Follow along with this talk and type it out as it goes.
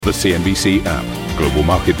The CNBC app. Global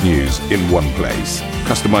market news in one place.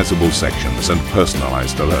 Customizable sections and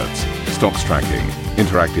personalized alerts. Stocks tracking,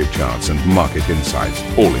 interactive charts and market insights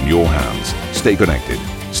all in your hands. Stay connected.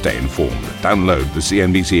 Stay informed. Download the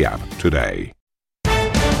CNBC app today.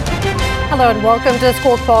 Hello and welcome to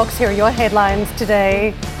Squawk Box. Here are your headlines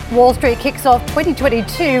today. Wall Street kicks off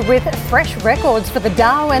 2022 with fresh records for the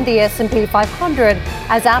Dow and the S&P 500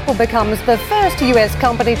 as Apple becomes the first US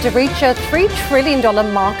company to reach a $3 trillion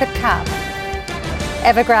market cap.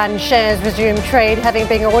 Evergrande shares resume trade, having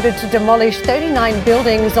been ordered to demolish 39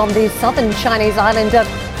 buildings on the southern Chinese island of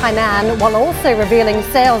Hainan, while also revealing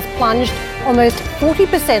sales plunged almost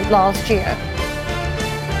 40% last year.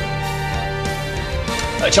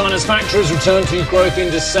 China's factories returned to growth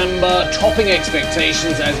in December, topping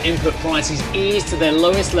expectations as input prices eased to their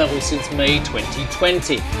lowest level since May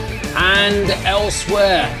 2020. And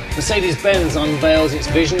elsewhere, Mercedes-Benz unveils its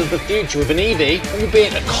vision of the future with an EV,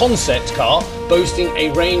 albeit a concept car, boasting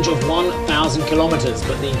a range of 1,000 kilometres.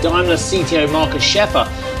 But the Daimler CTO Markus Schäfer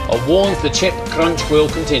warns the chip crunch will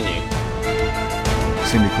continue.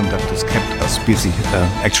 Semiconductors kept us busy,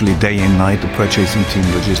 actually day and night. The purchasing team,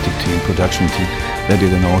 logistic team, production team, they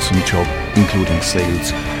did an awesome job, including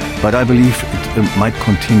sales. But I believe it might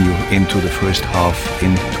continue into the first half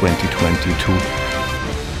in 2022.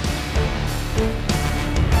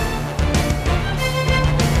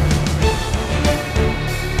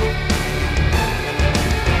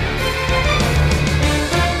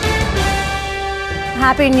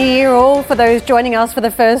 Happy New Year all for those joining us for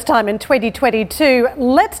the first time in 2022.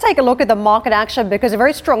 Let's take a look at the market action because a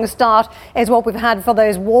very strong start is what we've had for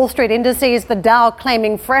those Wall Street indices. The Dow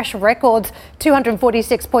claiming fresh records,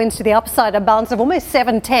 246 points to the upside, a bounce of almost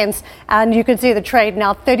 7/10, and you can see the trade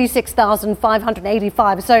now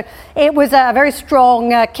 36,585. So it was a very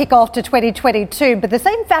strong kickoff to 2022, but the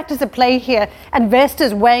same factors at play here.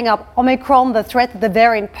 Investors weighing up Omicron, the threat that the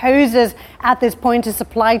variant poses at this point to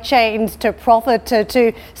supply chains, to profit, to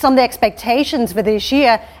some of the expectations for this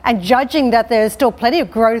year, and judging that there's still plenty of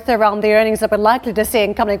growth around the earnings that we're likely to see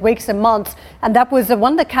in coming weeks and months. And that was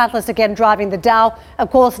one of the catalysts again driving the Dow. Of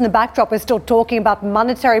course, in the backdrop, we're still talking about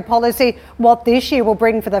monetary policy, what this year will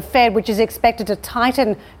bring for the Fed, which is expected to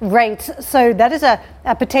tighten rates. So that is a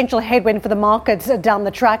potential headwind for the markets down the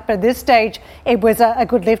track. But at this stage, it was a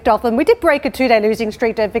good lift off. And we did break a two-day losing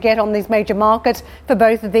streak, don't forget, on these major markets for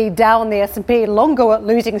both the Dow and the S&P. Longer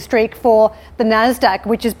losing streak for the Nasdaq,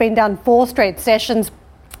 which has been down 4 straight sessions.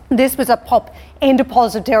 This was a pop into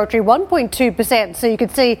positive territory, 1.2%. So you could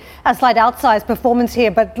see a slight outsized performance here,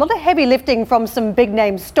 but a lot of heavy lifting from some big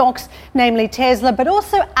name stocks, namely Tesla, but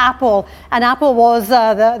also Apple. And Apple was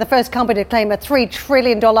the first company to claim a $3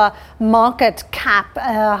 trillion market cap,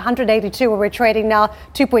 182 where we're trading now,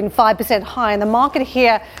 2.5% high. And the market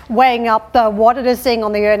here weighing up what it is seeing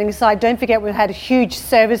on the earnings side. Don't forget we've had huge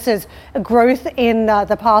services growth in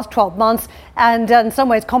the past 12 months. And in some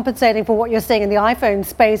ways compensating for what you're seeing in the iPhone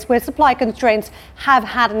space, where supply constraints have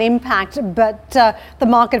had an impact. But the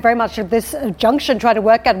market very much at this junction trying to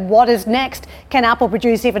work out what is next. Can Apple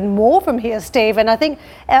produce even more from here, Steve? And I think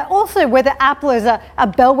also whether Apple is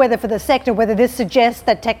a bellwether for the sector, whether this suggests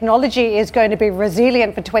that technology is going to be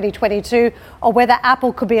resilient for 2022, or whether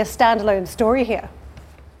Apple could be a standalone story here.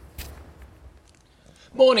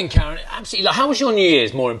 Morning, Karen. Absolutely. How was your New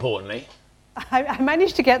Year's, more importantly? I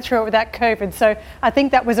managed to get through it without COVID, so I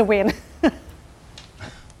think that was a win.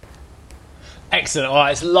 Excellent. All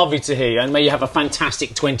right, it's lovely to hear you, and may you have a fantastic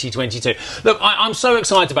 2022. Look, I'm so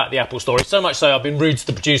excited about the Apple story, so much so I've been rude to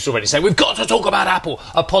the producer already, saying we've got to talk about Apple.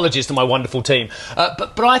 Apologies to my wonderful team.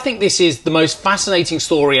 But I think this is the most fascinating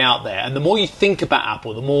story out there, and the more you think about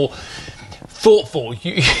Apple, the more thoughtful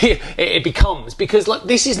it becomes, because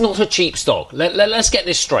this is not a cheap stock. Let's get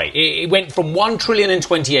this straight. It went from $1 trillion in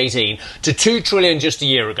 2018 to $2 trillion just a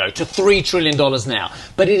year ago to $3 trillion now.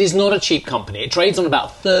 But it is not a cheap company. It trades on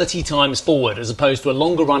about 30 times forward as opposed to a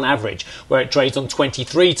longer run average where it trades on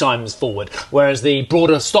 23 times forward, whereas the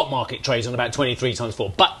broader stock market trades on about 23 times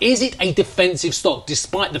forward. But is it a defensive stock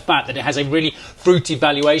despite the fact that it has a really fruity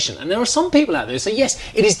valuation? And there are some people out there who say, yes,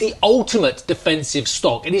 it is the ultimate defensive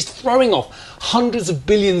stock. It is throwing off hundreds of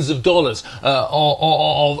billions of dollars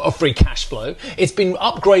of free cash flow. It's been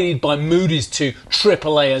upgraded by Moody's to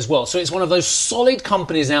AAA as well. So it's one of those solid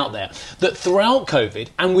companies out there that throughout COVID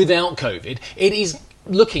and without COVID, it is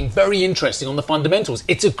looking very interesting on the fundamentals.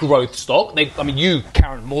 It's a growth stock. You,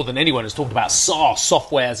 Karen, more than anyone has talked about SaaS,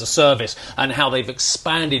 software as a service, and how they've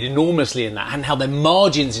expanded enormously in that, and how their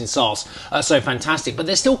margins in SaaS are so fantastic. But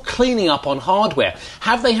they're still cleaning up on hardware.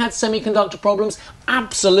 Have they had semiconductor problems?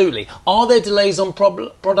 Absolutely. Are there delays on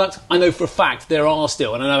product? I know for a fact there are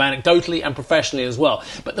still, and I know anecdotally and professionally as well.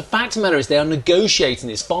 But the fact of the matter is they are negotiating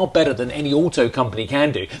this far better than any auto company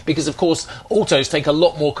can do, because of course autos take a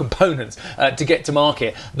lot more components to get to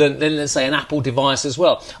market than let's say an Apple device as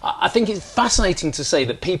well. I think it's fascinating to say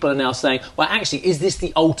that people are now saying, well, actually, is this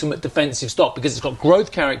the ultimate defensive stock? Because it's got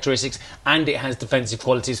growth characteristics and it has defensive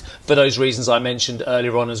qualities for those reasons I mentioned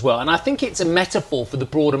earlier on as well. And I think it's a metaphor for the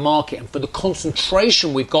broader market and for the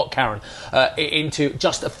concentration we've got, Karen, into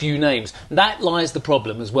just a few names. That lies the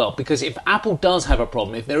problem as well, because if Apple does have a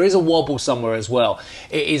problem, if there is a wobble somewhere as well,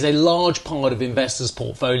 it is a large part of investors'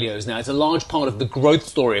 portfolios now. It's a large part of the growth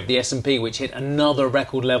story of the S&P, which hit another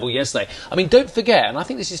record level yesterday. I mean, don't forget, and I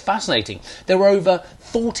think this is fascinating, there were over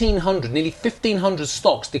 1,400, nearly 1,500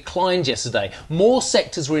 stocks declined yesterday. More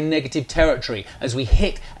sectors were in negative territory as we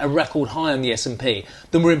hit a record high on the S&P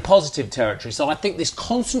than were in positive territory. So I think this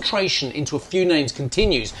concentration into a few names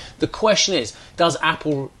continues. The question is, does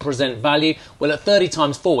Apple present value? Well, at 30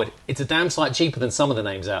 times forward, it's a damn sight cheaper than some of the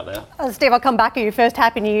names out there. Steve, I'll come back at you first.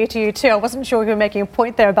 Happy New Year to you too. I wasn't sure if you were making a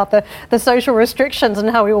point there about the social restrictions and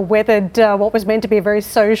how we all weathered what was meant to be a very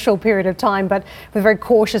social period of time, but with very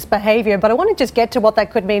cautious behaviour. But I want to just get to what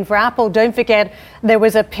that could mean for Apple. Don't forget, there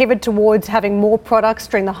was a pivot towards having more products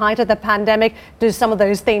during the height of the pandemic. Do some of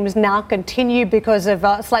those themes now continue because of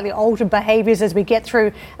slightly altered behaviours as we get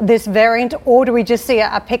through this variant, or do we just see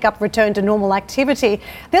a pickup return to normal activity?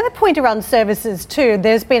 The other point around services too,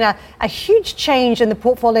 there's been a huge change in the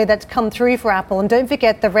portfolio that's come through for Apple, and don't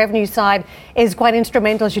forget the revenue side is quite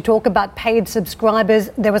instrumental as you talk about paid subscribers.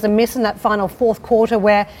 There was a miss in that final fourth quarter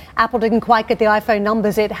where Apple didn't quite get the iPhone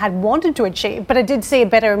numbers it had wanted to achieve, but it did see a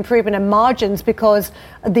better improvement in margins because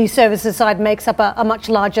the services side makes up a much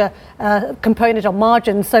larger component of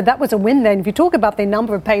margins. So that was a win then. If you talk about the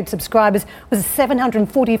number of paid subscribers, it was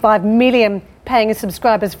 745 million paying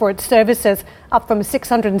subscribers for its services, up from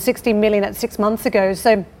 660 million at 6 months ago.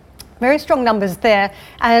 So very strong numbers there.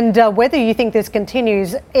 And whether you think this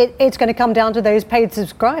continues, it's going to come down to those paid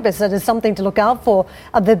subscribers. That is something to look out for.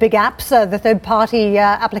 The big apps, the third-party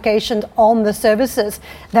applications on the services.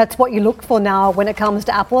 That's what you look for now when it comes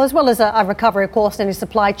to Apple, as well as a recovery, of course, any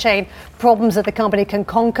supply chain problems that the company can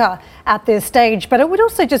conquer at this stage. But I would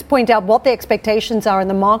also just point out what the expectations are in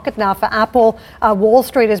the market now for Apple. Wall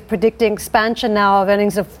Street is predicting expansion now of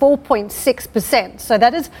earnings of 4.6%. So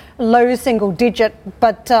that is low single digit,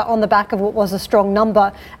 but on the back of what was a strong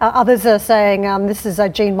number. Others are saying, this is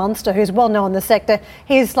Gene Munster, who's well known in the sector.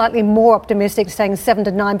 He's slightly more optimistic, saying 7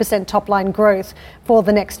 to 9% top line growth for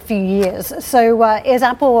the next few years. So is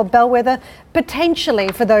Apple a bellwether? Potentially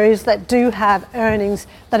for those that do have earnings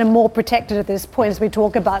that are more protected at this point as we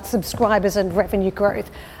talk about subscribers and revenue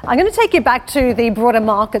growth. I'm going to take you back to the broader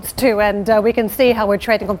markets too, and we can see how we're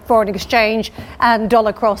trading on foreign exchange and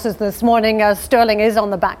dollar crosses this morning. Sterling is on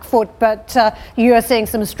the back foot, but you are seeing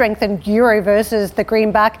some strength in euro versus the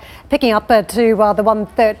greenback, picking up to the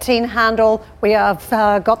 113 handle. We have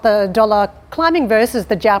got the dollar climbing versus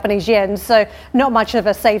the Japanese yen, so not much of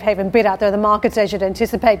a safe haven bid out there in the markets as you'd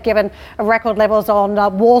anticipate, given record levels on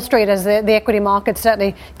Wall Street as the equity markets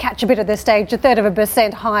certainly catch a bit at this stage,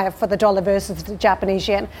 1/3% higher for the dollar versus the Japanese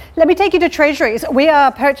yen. Let me take you to treasuries. We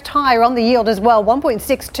are perched higher on the yield as well.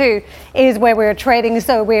 1.62 is where we're trading,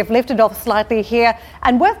 so we have lifted off slightly here.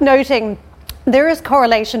 And worth noting, there is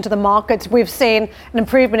correlation to the markets. We've seen an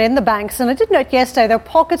improvement in the banks. And I did note yesterday there are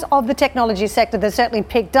pockets of the technology sector that certainly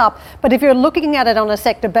picked up. But if you're looking at it on a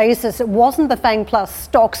sector basis, it wasn't the FANG Plus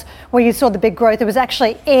stocks where you saw the big growth. It was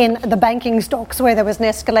actually in the banking stocks where there was an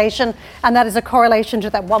escalation. And that is a correlation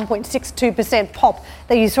to that 1.62% pop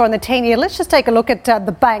that you saw in the 10-year. Let's just take a look at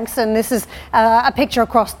the banks. And this is a picture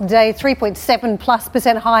across the day,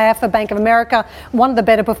 3.7+% higher for Bank of America. One of the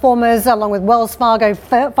better performers, along with Wells Fargo,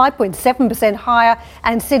 5.7% higher,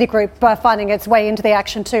 and Citigroup finding its way into the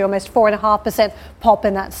action too, almost 4.5% pop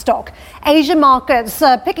in that stock. Asian markets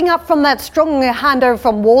picking up from that strong handover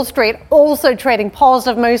from Wall Street, also trading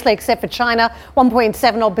positive mostly except for China,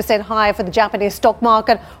 1.7% higher for the Japanese stock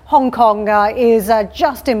market. Hong Kong is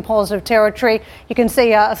just in positive territory. You can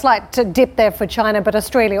see a slight dip there for China, but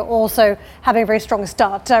Australia also having a very strong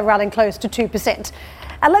start, rallying close to 2%.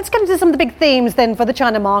 And let's get into some of the big themes then for the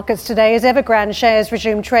China markets today, as Evergrande shares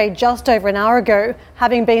resumed trade just over an hour ago,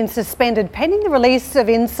 having been suspended pending the release of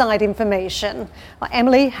inside information. Well,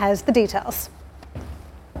 Emily has the details.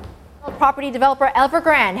 Property developer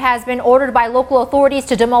Evergrande has been ordered by local authorities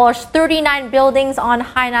to demolish 39 buildings on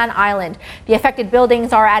Hainan Island. The affected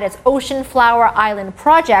buildings are at its Ocean Flower Island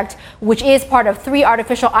project, which is part of 3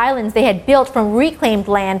 artificial islands they had built from reclaimed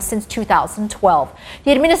land since 2012.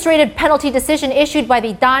 The administrative penalty decision issued by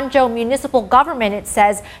the Danzhou municipal government, it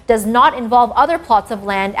says, does not involve other plots of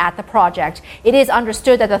land at the project. It is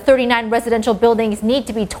understood that the 39 residential buildings need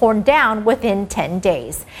to be torn down within 10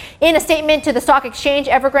 days. In a statement to the stock exchange,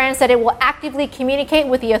 Evergrande said it will actively communicate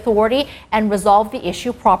with the authority and resolve the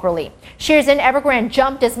issue properly. Shares in Evergrande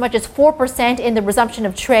jumped as much as 4% in the resumption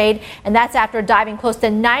of trade, and that's after diving close to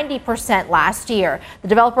 90% last year. The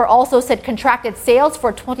developer also said contracted sales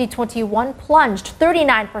for 2021 plunged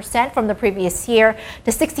 39% from the previous year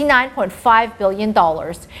to $69.5 billion.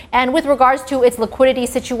 And with regards to its liquidity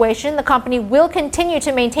situation, the company will continue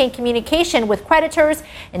to maintain communication with creditors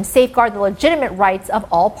and safeguard the legitimate rights of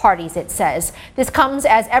all parties, it says. This comes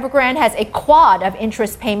as Evergrande has a quad of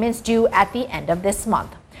interest payments due at the end of this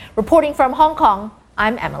month. Reporting from Hong Kong,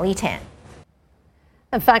 I'm Emily Tan.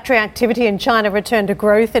 And factory activity in China returned to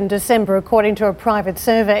growth in December, according to a private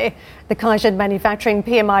survey. The Caixin manufacturing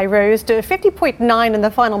PMI rose to 50.9 in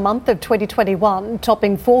the final month of 2021,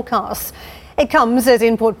 topping forecasts. It comes as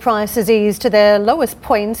input prices ease to their lowest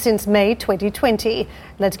point since May 2020.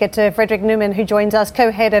 Let's get to Frederick Newman, who joins us,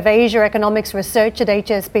 co-head of Asia Economics Research at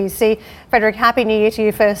HSBC. Frederick, Happy New Year to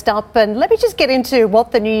you first up. And let me just get into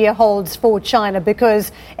what the new year holds for China,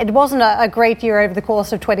 because it wasn't a great year over the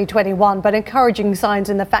course of 2021, but encouraging signs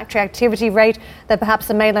in the factory activity rate that perhaps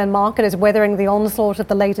the mainland market is weathering the onslaught of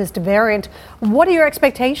the latest variant. What are your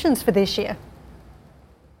expectations for this year?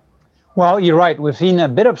 Well, you're right. We've seen a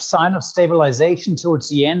bit of sign of stabilization towards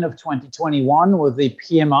the end of 2021, with the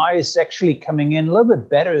PMIs actually coming in a little bit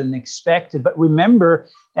better than expected. But remember,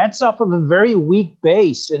 that's off of a very weak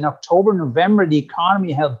base. In October, November, the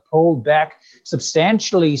economy had pulled back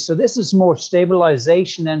substantially. So this is more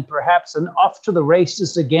stabilization and perhaps an off to the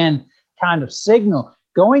races again kind of signal.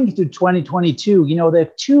 Going into 2022, there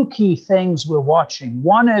are 2 key things we're watching.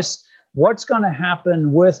 One is what's going to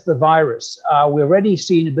happen with the virus. We're already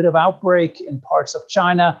seeing a bit of outbreak in parts of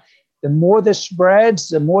China. The more this spreads,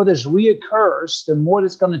 the more this reoccurs, the more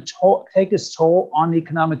it's going to take its toll on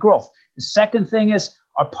economic growth. The second thing is,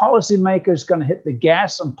 are policymakers going to hit the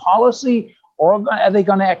gas on policy, or are they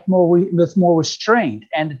going to act with more restraint?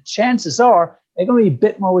 And the chances are they're going to be a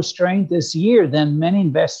bit more restrained this year than many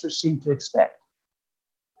investors seem to expect.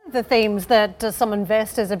 The themes that some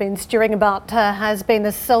investors have been steering about has been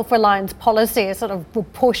the self-reliance policy, a sort of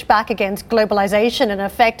push back against globalization, in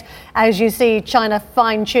effect, as you see China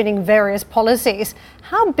fine-tuning various policies.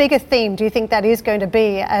 How big a theme do you think that is going to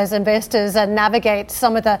be as investors navigate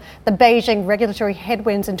some of the Beijing regulatory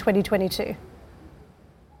headwinds in 2022?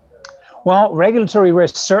 Well, regulatory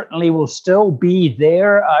risk certainly will still be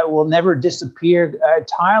there. It will never disappear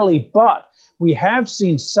entirely, but we have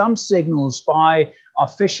seen some signals by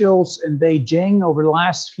officials in Beijing over the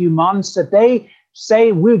last few months that they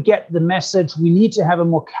say we get the message. We need to have a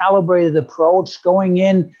more calibrated approach. Going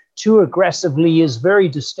in too aggressively is very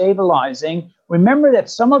destabilizing. Remember that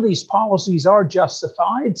some of these policies are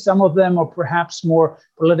justified. Some of them are perhaps more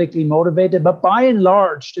politically motivated. But by and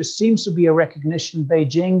large, there seems to be a recognition in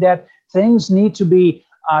Beijing that things need to be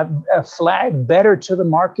flagged better to the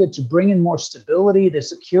market to bring in more stability. The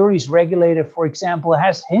securities regulator, for example,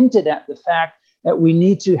 has hinted at the fact that we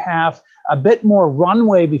need to have a bit more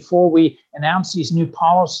runway before we announce these new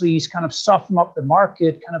policies, kind of soften up the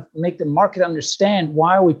market, kind of make the market understand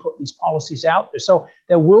why we put these policies out there. So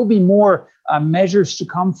there will be more measures to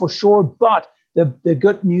come for sure, but the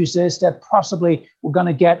good news is that possibly we're going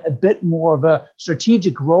to get a bit more of a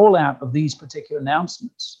strategic rollout of these particular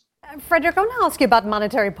announcements. Frederick, I want to ask you about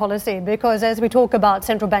monetary policy, because as we talk about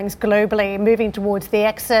central banks globally moving towards the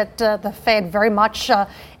exit, the Fed very much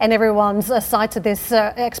in everyone's sights at this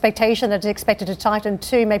expectation that it's expected to tighten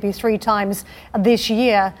 2, maybe 3 times this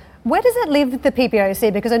year. Where does that leave the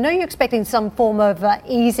PBOC? Because I know you're expecting some form of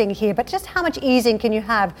easing here, but just how much easing can you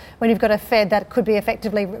have when you've got a Fed that could be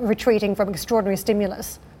effectively retreating from extraordinary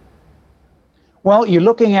stimulus? Well, you're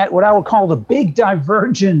looking at what I would call the big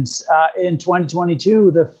divergence in 2022.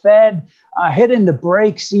 The Fed hitting the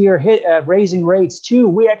brakes here, raising rates 2.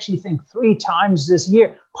 We actually think 3 times this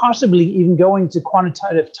year, possibly even going to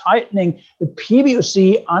quantitative tightening. The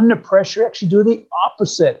PBOC under pressure actually do the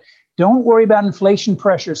opposite. Don't worry about inflation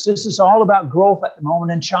pressures. This is all about growth at the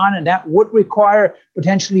moment in China. And that would require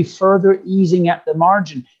potentially further easing at the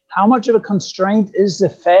margin. How much of a constraint is the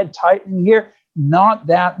Fed tightening here? Not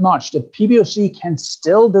that much. The PBOC can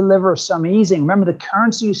still deliver some easing. Remember, the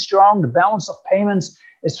currency is strong. The balance of payments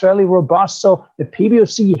is fairly robust. So the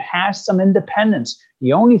PBOC has some independence.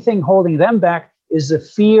 The only thing holding them back is the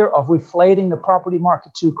fear of reflating the property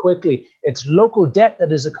market too quickly. It's local debt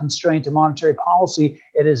that is a constraint to monetary policy.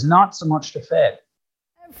 It is not so much the Fed.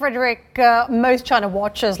 Frederick, most China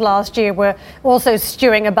watchers last year were also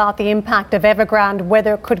stewing about the impact of Evergrande,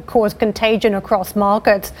 whether it could cause contagion across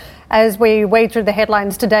markets. As we wade through the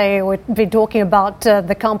headlines today, we've been talking about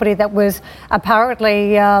the company that was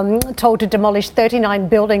apparently told to demolish 39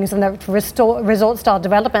 buildings in the resort-style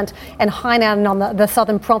development in Hainan on the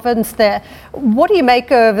southern province there. What do you make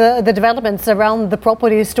of the developments around the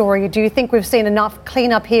property story? Do you think we've seen enough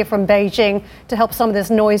cleanup here from Beijing to help some of this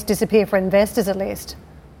noise disappear for investors at least?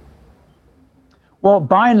 Well,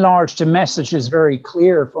 by and large, the message is very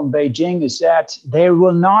clear from Beijing is that they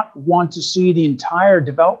will not want to see the entire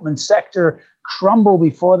development sector crumble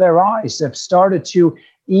before their eyes. They've started to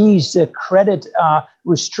ease the credit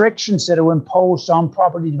restrictions that are imposed on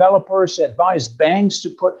property developers, advise banks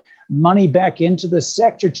to put money back into the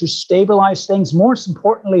sector to stabilize things. Most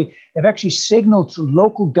importantly, they've actually signaled to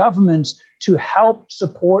local governments to help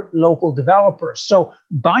support local developers. So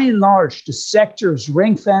by and large, the sector is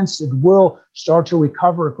ring-fenced. It will start to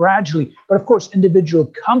recover gradually. But of course,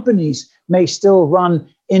 individual companies may still run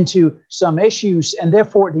into some issues. And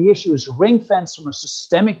therefore, the issue is ring-fenced from a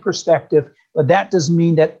systemic perspective. But that doesn't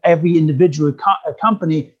mean that every individual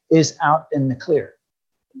company is out in the clear.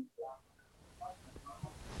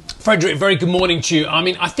 Frederick, very good morning to you. I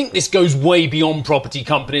mean, I think this goes way beyond property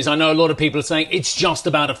companies. I know a lot of people are saying it's just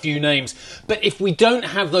about a few names. But if we don't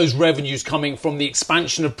have those revenues coming from the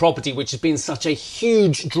expansion of property, which has been such a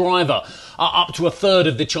huge driver, up to a third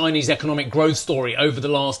of the Chinese economic growth story over the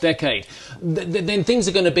last decade, then things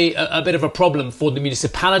are going to be a bit of a problem for the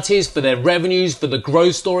municipalities, for their revenues, for the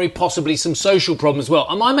growth story, possibly some social problems as well.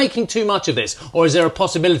 Am I making too much of this, or is there a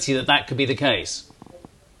possibility that that could be the case?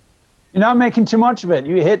 You're not making too much of it.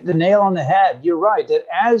 You hit the nail on the head. You're right that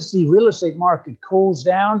as the real estate market cools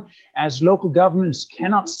down, as local governments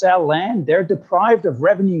cannot sell land, they're deprived of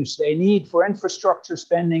revenues they need for infrastructure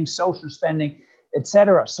spending, social spending,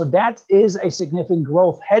 etc. So that is a significant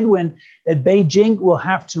growth headwind that Beijing will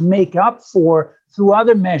have to make up for through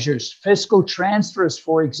other measures, fiscal transfers,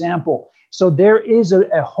 for example. So there is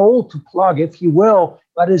a hole to plug, if you will,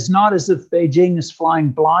 but it's not as if Beijing is flying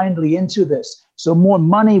blindly into this. So more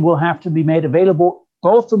money will have to be made available,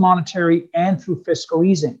 both through monetary and through fiscal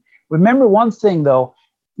easing. Remember one thing, though,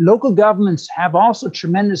 local governments have also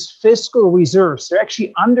tremendous fiscal reserves. They're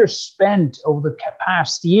actually underspent over the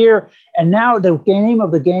past year. And now the name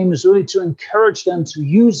of the game is really to encourage them to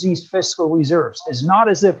use these fiscal reserves. It's not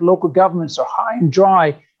as if local governments are high and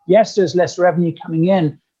dry. Yes, there's less revenue coming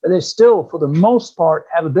in, but they still, for the most part,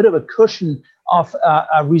 have a bit of a cushion of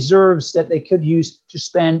reserves that they could use to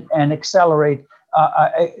spend and accelerate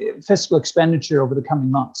fiscal expenditure over the coming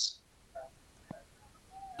months.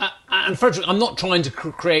 And Frederick, I'm not trying to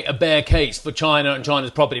create a bear case for China and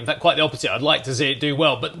China's property. In fact, quite the opposite. I'd like to see it do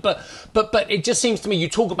well. But it just seems to me, you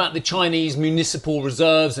talk about the Chinese municipal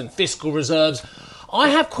reserves and fiscal reserves. I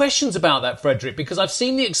have questions about that, Frederick, because I've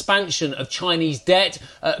seen the expansion of Chinese debt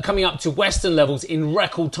coming up to Western levels in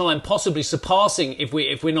record time, possibly surpassing if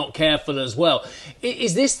we're not careful as well.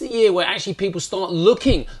 Is this the year where actually people start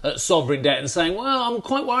looking at sovereign debt and saying, well, I'm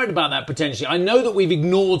quite worried about that potentially. I know that we've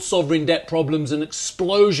ignored sovereign debt problems, an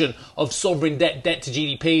explosion of sovereign debt to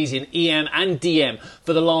GDPs in EM and DM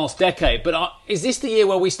for the last decade. But is this the year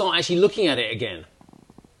where we start actually looking at it again?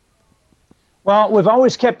 Well, we've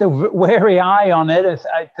always kept a wary eye on it.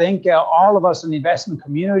 I think all of us in the investment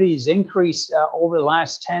community has increased over the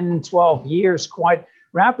last 10, 12 years quite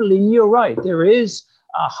rapidly. And you're right, there is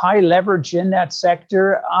high leverage in that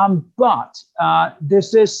sector, but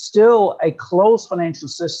this is still a closed financial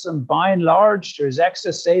system. By and large, there's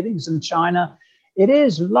excess savings in China. It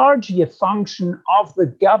is largely a function of the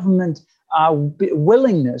government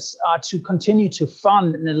willingness to continue to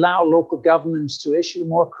fund and allow local governments to issue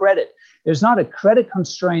more credit. There's not a credit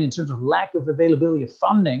constraint in terms of lack of availability of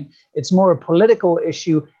funding. It's more a political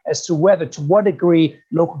issue as to what degree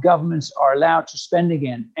local governments are allowed to spend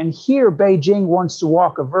again. And here, Beijing wants to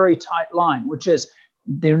walk a very tight line, which is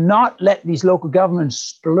they're not let these local governments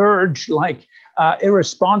splurge like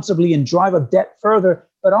irresponsibly and drive up debt further,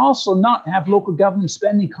 but also not have local government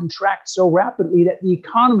spending contract so rapidly that the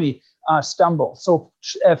economy stumbles. So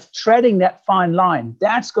treading that fine line,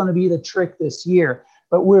 that's going to be the trick this year.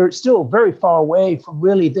 But we're still very far away from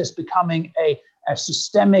really this becoming a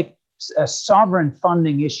systemic sovereign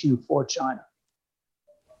funding issue for China.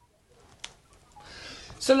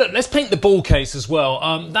 So look, let's paint the bull case as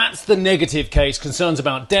well. That's the negative case, concerns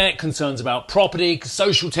about debt, concerns about property,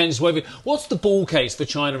 social tensions, whatever. What's the bull case for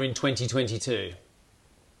China in 2022?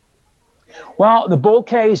 Well, the bull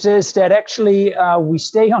case is that actually we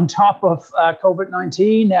stay on top of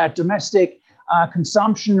COVID-19, domestic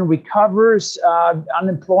consumption recovers,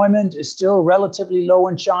 unemployment is still relatively low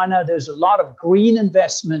in China. There's a lot of green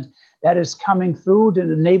investment that is coming through in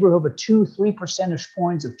the neighborhood of 2-3 percentage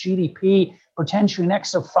points of GDP, potentially next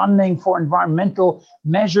to funding for environmental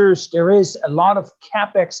measures. There is a lot of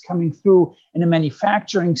capex coming through in the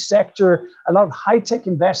manufacturing sector, a lot of high-tech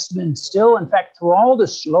investment still. In fact, through all the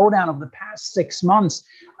slowdown of the past 6 months,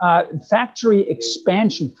 factory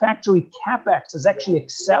expansion, factory capex has actually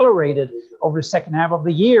accelerated over the second half of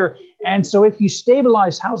the year. And so if you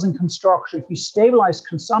stabilize housing construction, if you stabilize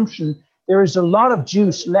consumption, there is a lot of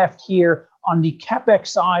juice left here on the capex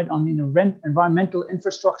side, on the environmental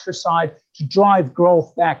infrastructure side to drive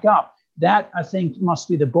growth back up. That, I think, must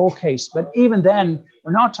be the bull case. But even then,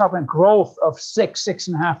 we're not talking growth of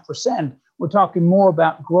 6.5%. We're talking more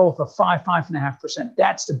about growth of 5.5%.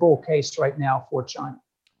 That's the bull case right now for China.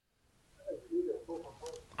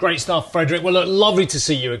 Great stuff, Frederick. Well, look, lovely to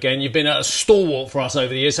see you again. You've been a stalwart for us over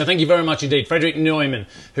the years, so thank you very much indeed. Frederick Neumann,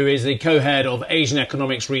 who is the co-head of Asian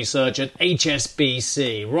Economics Research at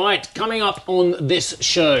HSBC. Right, coming up on this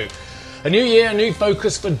show, a new year, a new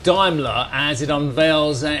focus for Daimler as it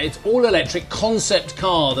unveils its all-electric concept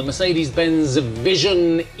car, the Mercedes-Benz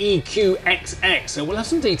Vision EQXX. So we'll have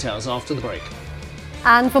some details after the break.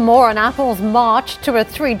 And for more on Apple's march to a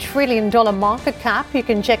 $3 trillion market cap, you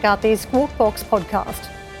can check out the Squawk Box podcast.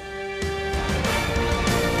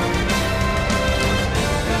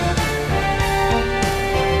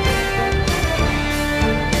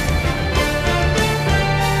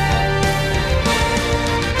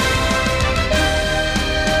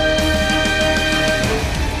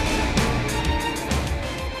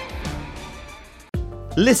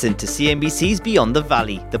 Listen to CNBC's Beyond the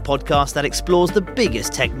Valley, the podcast that explores the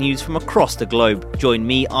biggest tech news from across the globe. Join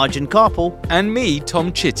me, Arjun Karpal. And me,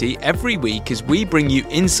 Tom Chitty, every week as we bring you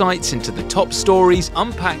insights into the top stories,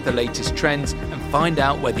 unpack the latest trends, and find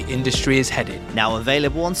out where the industry is headed. Now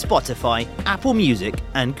available on Spotify, Apple Music,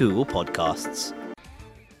 and Google Podcasts.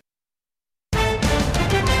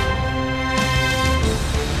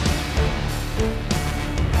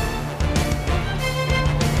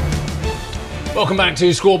 Welcome back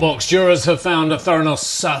to Squawk. Jurors have found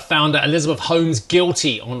Theranos founder Elizabeth Holmes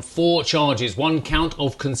guilty on 4 charges. 1 count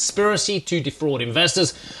of conspiracy to defraud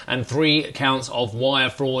investors and 3 counts of wire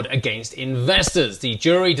fraud against investors. The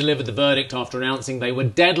jury delivered the verdict after announcing they were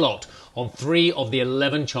deadlocked on 3 of the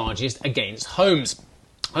 11 charges against Holmes.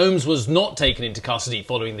 Holmes was not taken into custody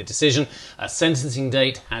following the decision. A sentencing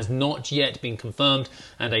date has not yet been confirmed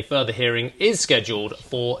and a further hearing is scheduled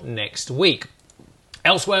for next week.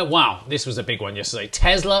 Elsewhere, wow, this was a big one yesterday.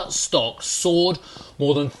 Tesla stock soared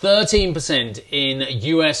more than 13% in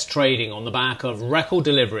US trading on the back of record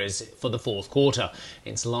deliveries for the fourth quarter.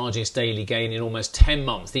 Its largest daily gain in almost 10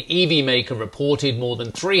 months. The EV maker reported more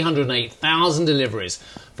than 308,000 deliveries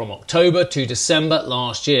from October to December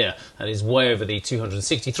last year. That is way over the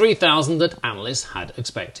 263,000 that analysts had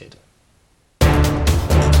expected.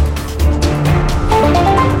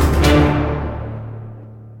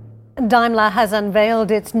 Daimler has unveiled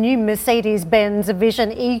its new Mercedes-Benz Vision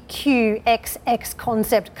EQXX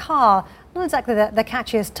concept car. Not exactly the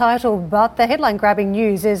catchiest title, but the headline-grabbing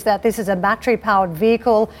news is that this is a battery-powered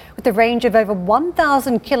vehicle with a range of over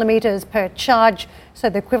 1,000 kilometres per charge, so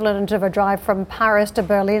the equivalent of a drive from Paris to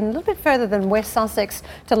Berlin, a little bit further than West Sussex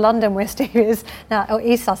to London, where Steve is, or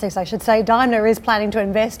East Sussex, I should say. Daimler is planning to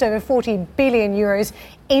invest over 40 billion euros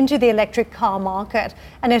into the electric car market.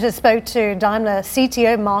 And it has spoke to Daimler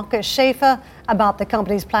CTO Markus Schäfer about the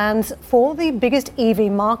company's plans for the biggest EV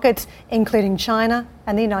markets, including China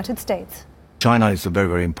and the United States. China is a very,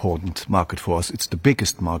 very important market for us. It's the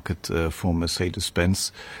biggest market for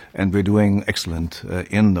Mercedes-Benz, and we're doing excellent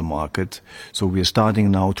in the market. So we're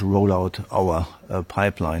starting now to roll out our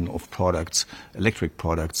pipeline of products, electric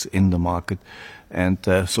products in the market. And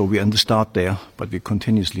so we're in the start there, but we're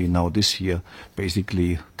continuously now this year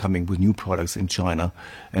basically coming with new products in China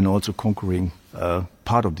and also conquering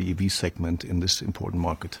part of the EV segment in this important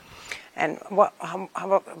market. And what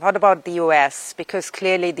about the US? Because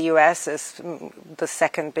clearly the US is the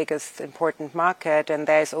second biggest important market, and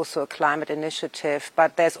there's also a climate initiative,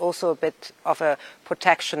 but there's also a bit of a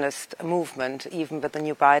protectionist movement, even with the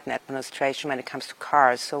new Biden administration when it comes to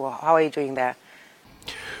cars. So how are you doing there?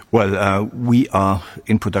 Well, we are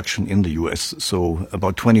in production in the US. So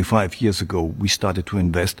about 25 years ago, we started to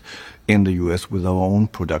invest in the US with our own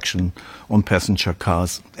production on passenger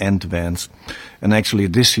cars and vans. And actually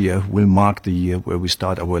this year will mark the year where we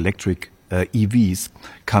start our electric EVs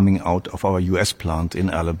coming out of our US plant in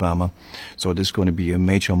Alabama. So this is going to be a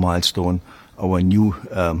major milestone. Our new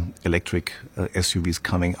electric SUVs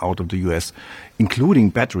coming out of the US, including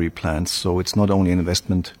battery plants. So it's not only an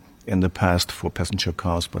investment in the past for passenger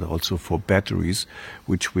cars, but also for batteries,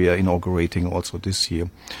 which we are inaugurating also this year.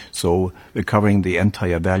 So we're covering the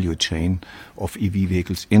entire value chain of EV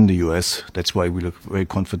vehicles in the US. That's why we look very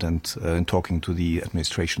confident in talking to the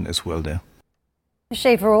administration as well there.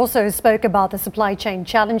 Schaefer also spoke about the supply chain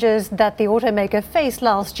challenges that the automaker faced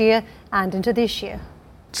last year and into this year.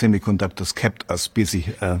 Semiconductors kept us busy,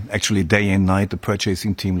 actually day and night. The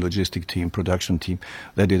purchasing team, logistic team, production team,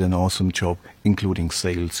 they did an awesome job, including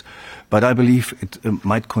sales. But I believe it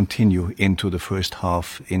might continue into the first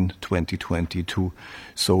half in 2022.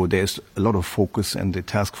 So there's a lot of focus, and the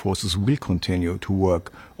task forces will continue to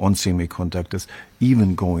work on semiconductors,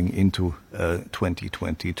 even going into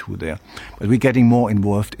 2022 there. But we're getting more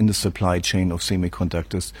involved in the supply chain of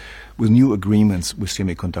semiconductors with new agreements with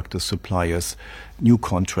semiconductor suppliers, new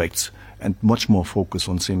contracts, and much more focus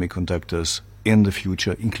on semiconductors in the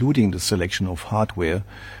future, including the selection of hardware,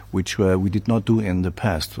 which we did not do in the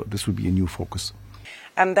past. So this will be a new focus.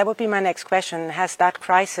 That would be my next question. Has that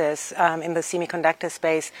crisis in the semiconductor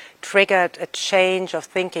space triggered a change of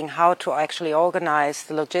thinking how to actually organize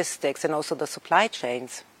the logistics and also the supply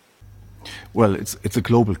chains? Well, it's a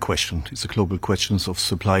global question. It's a global question of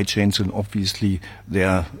supply chains, and obviously there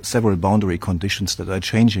are several boundary conditions that are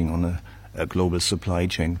changing on a global supply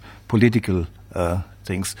chain. Political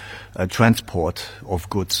things, transport of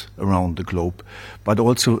goods around the globe, but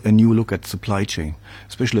also a new look at supply chain.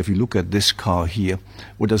 Especially if you look at this car here,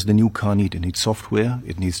 what does the new car need? It needs software,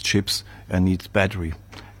 it needs chips, and needs battery.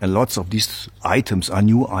 And lots of these items are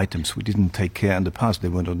new items. We didn't take care in the past. They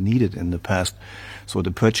were not needed in the past. So the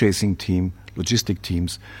purchasing team, logistic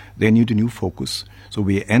teams, they need a new focus. So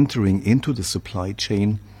we're entering into the supply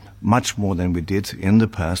chain much more than we did in the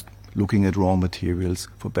past, looking at raw materials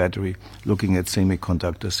for battery, looking at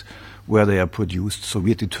semiconductors, where they are produced. So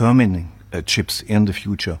we're determining chips in the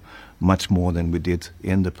future much more than we did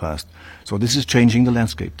in the past. So this is changing the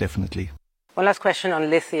landscape, definitely. One last question on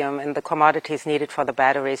lithium and the commodities needed for the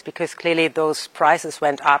batteries, because clearly those prices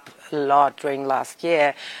went up a lot during last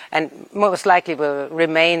year and most likely will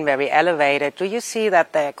remain very elevated. Do you see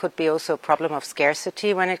that there could be also a problem of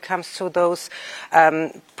scarcity when it comes to those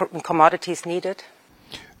commodities needed?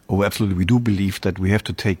 Oh, absolutely. We do believe that we have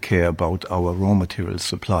to take care about our raw material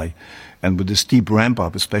supply. And with the steep ramp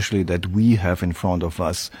up, especially that we have in front of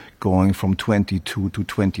us, going from 22 to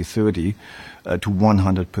 2030 to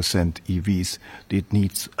 100% EVs, it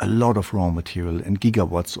needs a lot of raw material and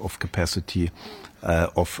gigawatts of capacity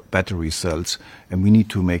of battery cells. And we need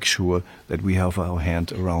to make sure that we have our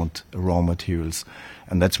hand around raw materials.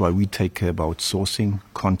 And that's why we take care about sourcing,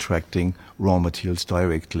 contracting raw materials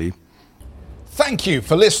directly. Thank you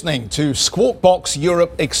for listening to Squawk Box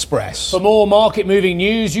Europe Express. For more market-moving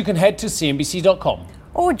news, you can head to cnbc.com.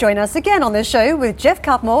 Or join us again on the show with Jeff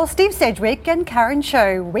Cutmore, Steve Sedgwick and Karen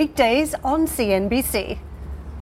Cho, weekdays on CNBC.